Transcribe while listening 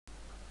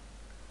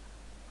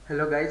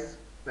Hello guys,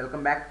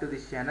 welcome back to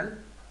this channel.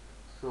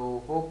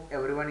 So hope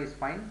everyone is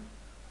fine.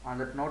 On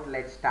that note,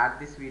 let's start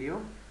this video.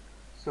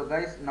 So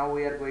guys, now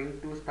we are going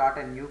to start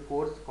a new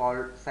course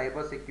called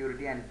cyber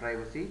security and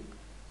privacy.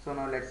 So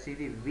now let's see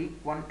the week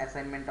 1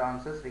 assignment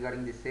answers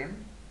regarding the same.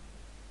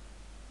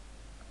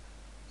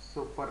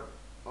 So for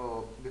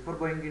before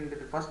going into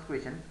the first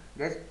question,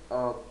 guys,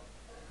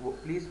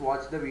 please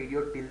watch the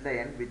video till the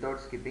end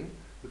without skipping,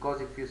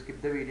 because if you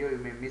skip the video you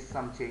may miss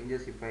some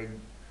changes if I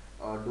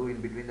do in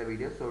between the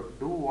video. So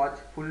do watch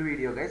full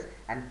video guys,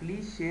 and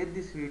please share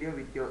this video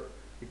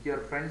with your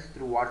friends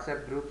through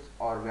WhatsApp groups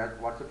or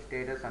WhatsApp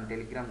status and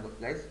Telegram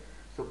guys.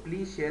 So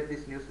please share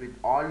this news with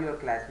all your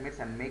classmates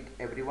and make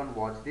everyone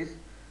watch this,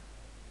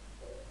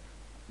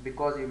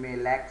 because you may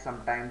lack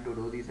some time to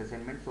do this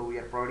assignment. So we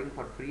are providing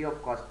for free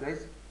of cost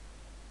guys.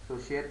 So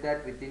share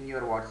that within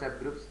your WhatsApp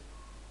groups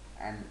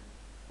and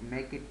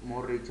make it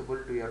more reachable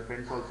to your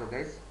friends also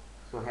guys.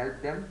 So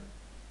help them.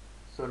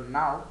 So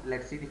now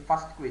let's see the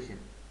first question.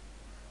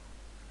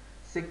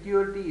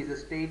 Security is a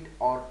state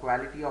or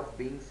quality of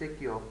being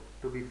secure,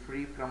 to be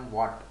free from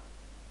what?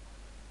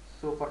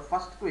 So for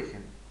first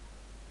question,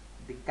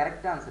 the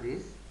correct answer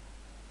is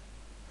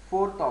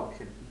fourth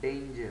option,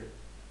 danger.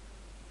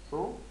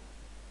 So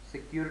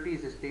security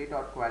is a state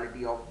or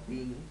quality of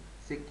being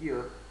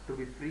secure, to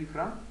be free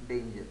from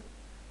danger.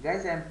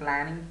 Guys, I am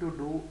planning to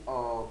do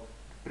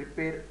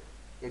prepare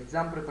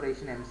exam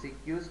preparation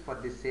MCQs for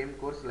the same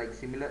course, like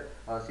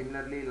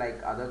similarly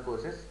like other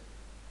courses.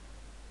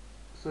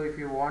 So if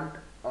you want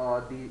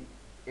the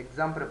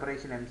exam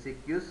preparation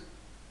MCQs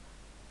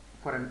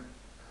for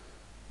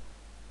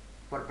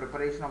for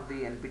preparation of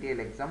the NPTEL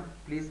exam,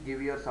 please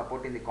give your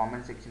support in the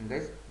comment section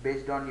guys.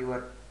 Based on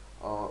your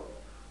uh,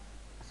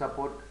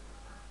 support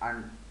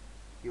and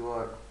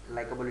your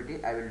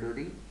likability, I will do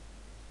the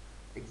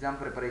exam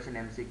preparation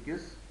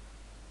MCQs.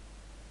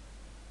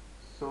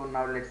 So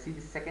now let's see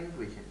the second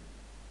question.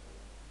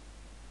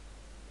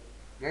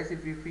 Guys,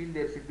 if you feel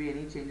there should be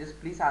any changes,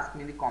 please ask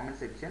me in the comment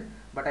section,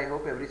 but I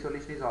hope every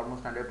solution is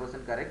almost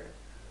 100% correct.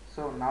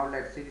 So now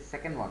let's see the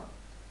second one.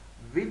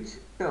 Which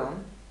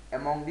term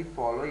among the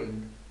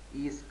following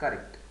is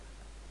correct?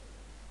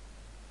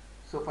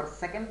 So for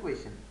second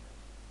question,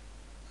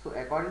 so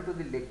according to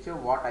the lecture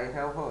what I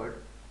have heard,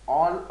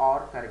 all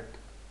are correct.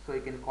 So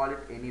you can call it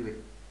anyway.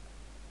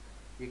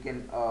 You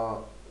can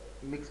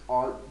mix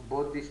all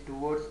both these two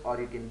words,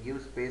 or you can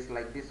give space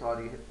like this,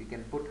 or you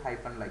can put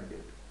hyphen like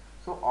that.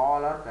 So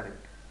all are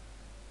correct.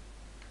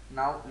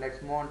 Now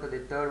let's move on to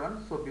the third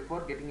one. So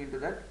before getting into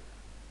that,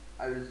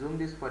 I will zoom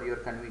this for your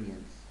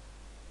convenience,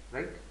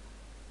 right?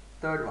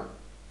 Third one,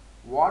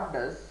 what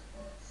does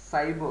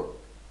cyber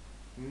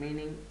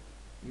mean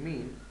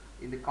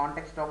in the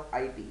context of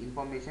IT,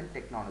 information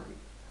technology?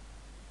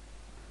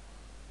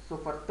 So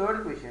for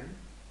third question,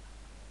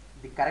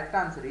 the correct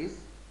answer is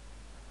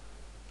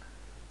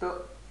the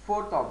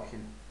fourth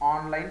option,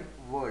 online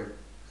world.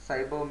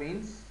 Cyber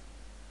means,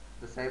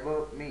 the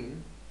cyber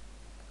mean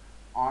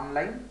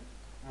online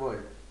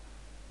world.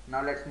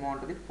 Now let's move on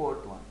to the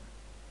fourth one.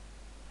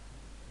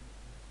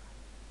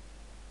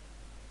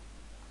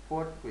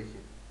 Fourth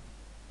question.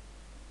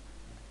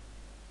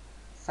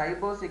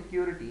 Cyber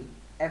security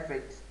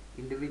affects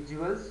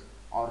individuals,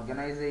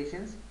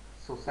 organizations,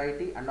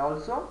 society, and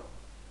also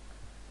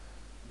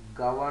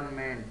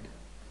government.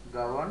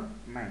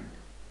 Government.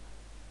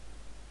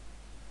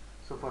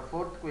 So for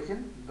fourth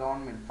question,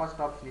 government, first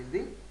option is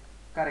the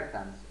correct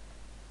answer.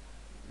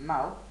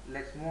 Now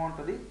let's move on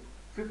to the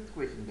fifth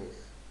question guys.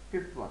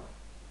 Fifth one.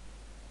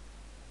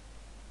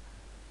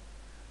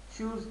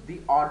 Choose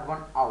the odd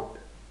one out.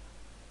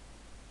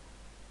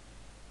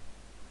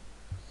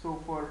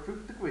 So for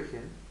fifth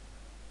question,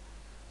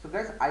 so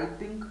guys, I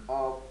think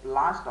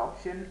last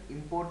option,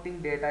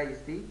 importing data,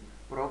 is the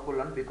probable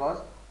one,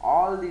 because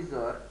all these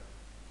are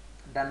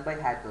done by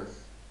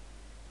hackers.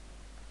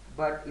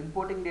 But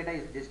importing data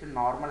is just a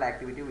normal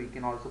activity, we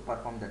can also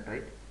perform that,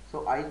 right?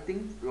 So I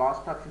think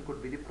last option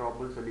could be the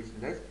probable solution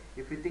guys.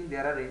 If you think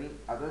there are any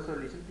other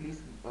solution,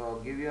 please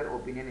give your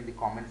opinion in the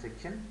comment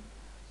section.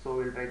 So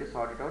we'll try to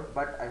sort it out,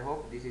 but I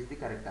hope this is the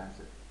correct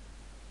answer.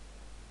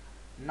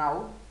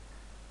 Now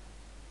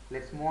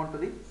let's move on to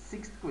the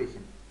sixth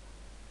question.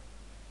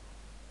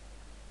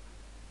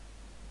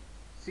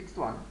 Sixth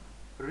one,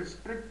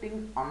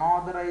 restricting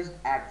unauthorized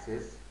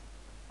access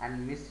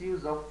and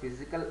misuse of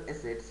physical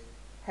assets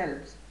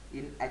helps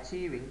in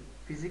achieving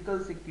physical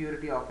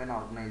security of an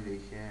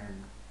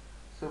organization.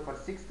 So for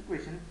sixth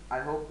question,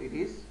 I hope it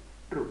is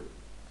true.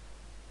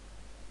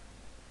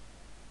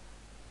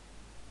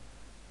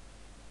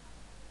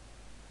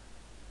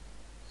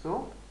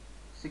 So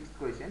sixth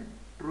question,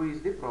 true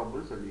is the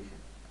probable solution.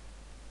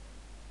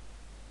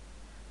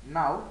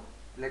 Now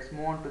let's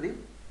move on to the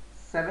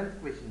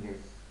seventh question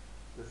guys.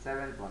 The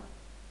seventh one.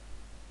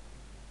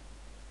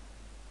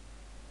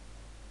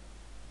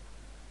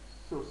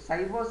 So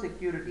cyber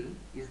security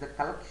is the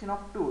collection of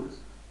tools,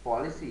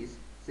 policies,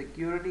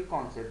 security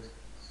concepts,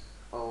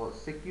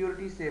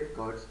 security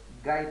safeguards,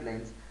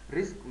 guidelines,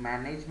 risk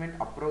management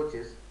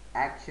approaches,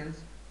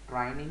 actions,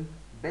 training,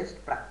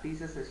 best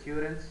practices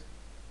assurance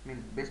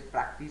best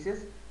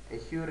practices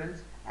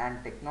assurance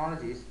and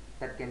technologies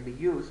that can be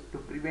used to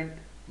prevent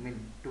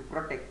to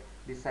protect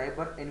the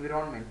cyber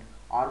environment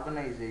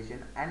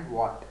organization and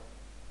what.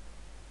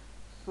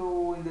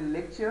 So in the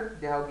lecture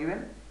they have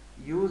given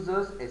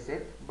users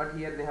asset, but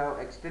here they have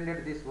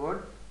extended this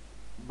word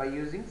by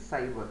using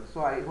cyber.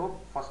 So I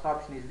hope first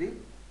option is the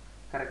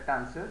correct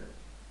answer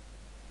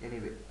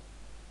anyway.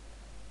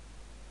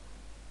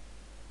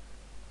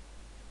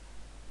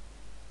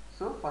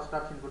 So first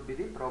option could be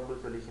the probable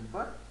solution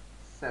for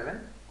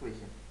 7th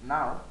question.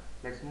 Now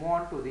let's move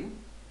on to the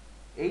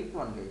 8th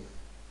one, guys.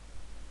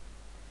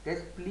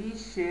 Guys,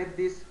 please share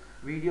this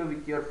video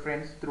with your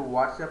friends through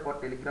WhatsApp or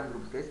Telegram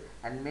groups, guys,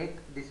 and make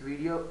this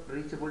video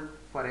reachable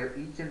for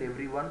each and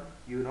everyone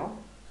you know,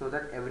 so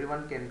that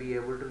everyone can be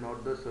able to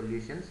note those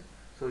solutions.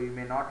 So you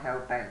may not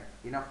have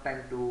enough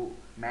time to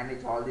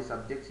manage all the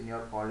subjects in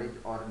your college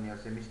or in your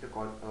semester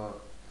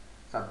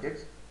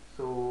subjects.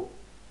 So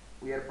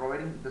we are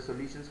providing the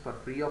solutions for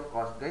free of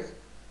cost, guys.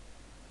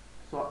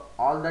 So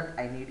all that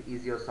I need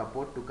is your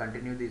support to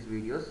continue these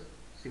videos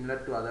similar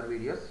to other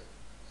videos.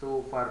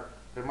 So for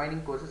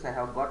remaining courses I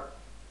have got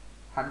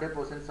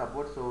 100%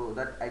 support, so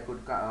that I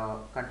could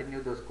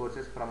continue those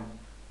courses from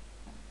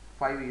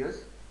 5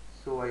 years.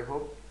 So I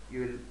hope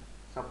you will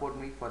support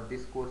me for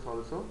this course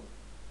also.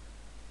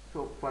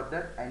 So for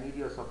that I need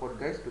your support,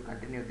 guys, to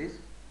continue this.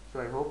 So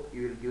I hope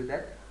you will give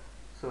that.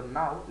 So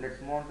now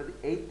let's move on to the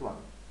 8th one.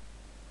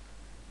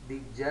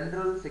 The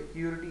general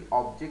security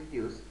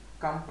objectives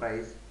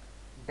comprise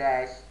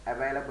dash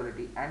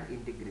availability and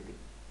integrity.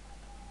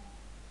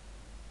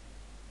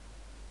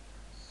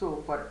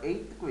 So for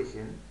 8th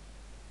question,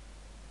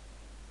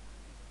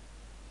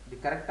 the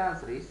correct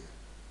answer is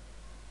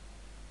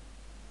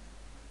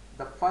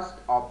the first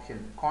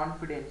option,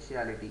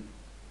 confidentiality.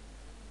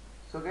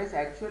 So guys,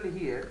 actually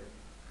here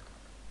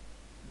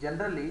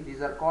generally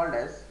these are called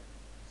as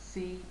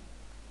CIA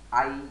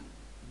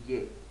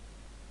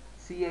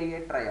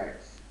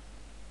triads.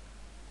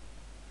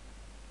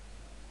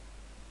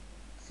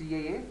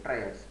 CIA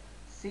triads.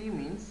 C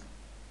means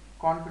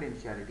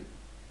confidentiality,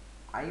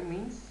 I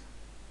means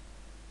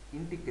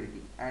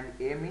integrity, and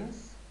A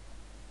means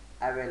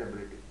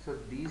availability. So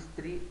these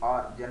three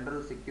are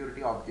general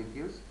security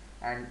objectives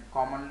and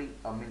commonly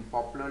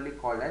popularly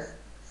called as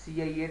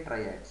CIA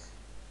triads.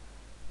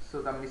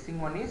 So the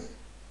missing one is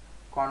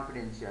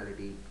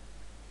confidentiality.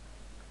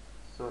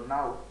 So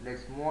now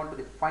let's move on to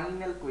the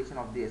final question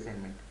of the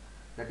assignment,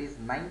 that is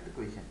 9th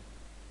question.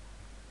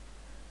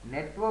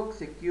 Network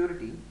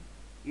security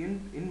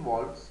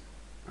involves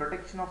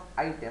protection of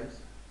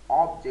items,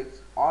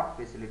 objects or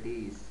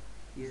facilities.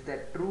 Is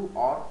that true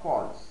or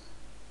false?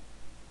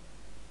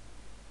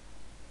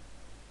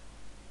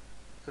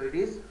 So it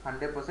is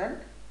 100%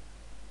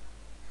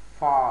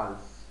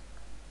 false.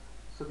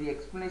 So the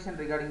explanation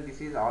regarding this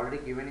is already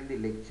given in the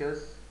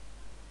lectures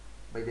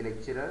by the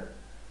lecturer.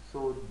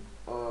 So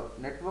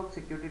network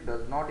security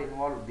does not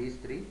involve these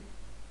three.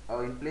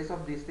 In place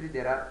of these three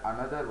there are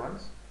another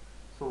ones.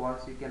 So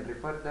once you can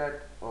refer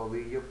that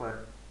video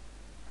for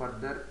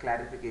further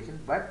clarification,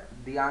 but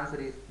the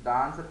answer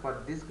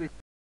for this question.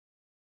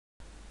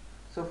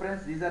 So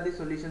friends, these are the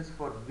solutions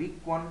for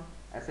week 1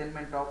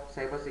 assignment of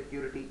cyber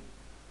security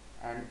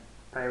and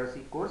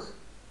privacy course.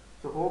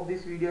 So hope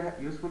this video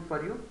useful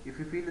for you. If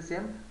you feel the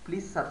same,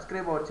 please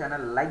subscribe our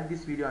channel, like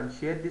this video and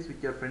share this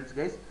with your friends,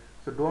 guys.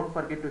 So don't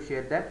forget to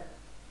share that.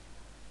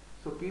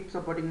 So keep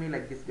supporting me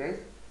like this, guys.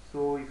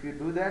 So if you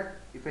do that,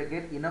 if I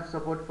get enough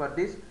support for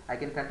this, I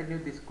can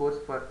continue this course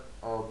for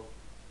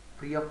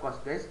free of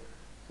cost, guys.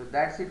 So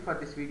that's it for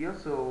this video.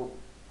 So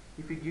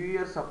if you give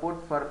your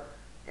support for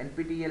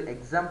NPTEL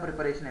exam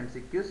preparation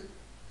MCQs,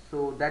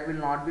 so that will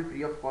not be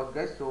free of cost,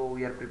 guys. So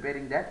we are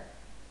preparing that.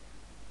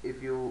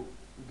 If you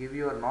give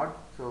your not,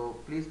 so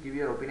please give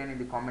your opinion in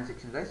the comment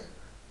section, guys.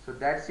 So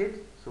that's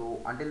it.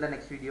 So until the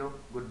next video,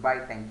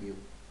 goodbye, thank you.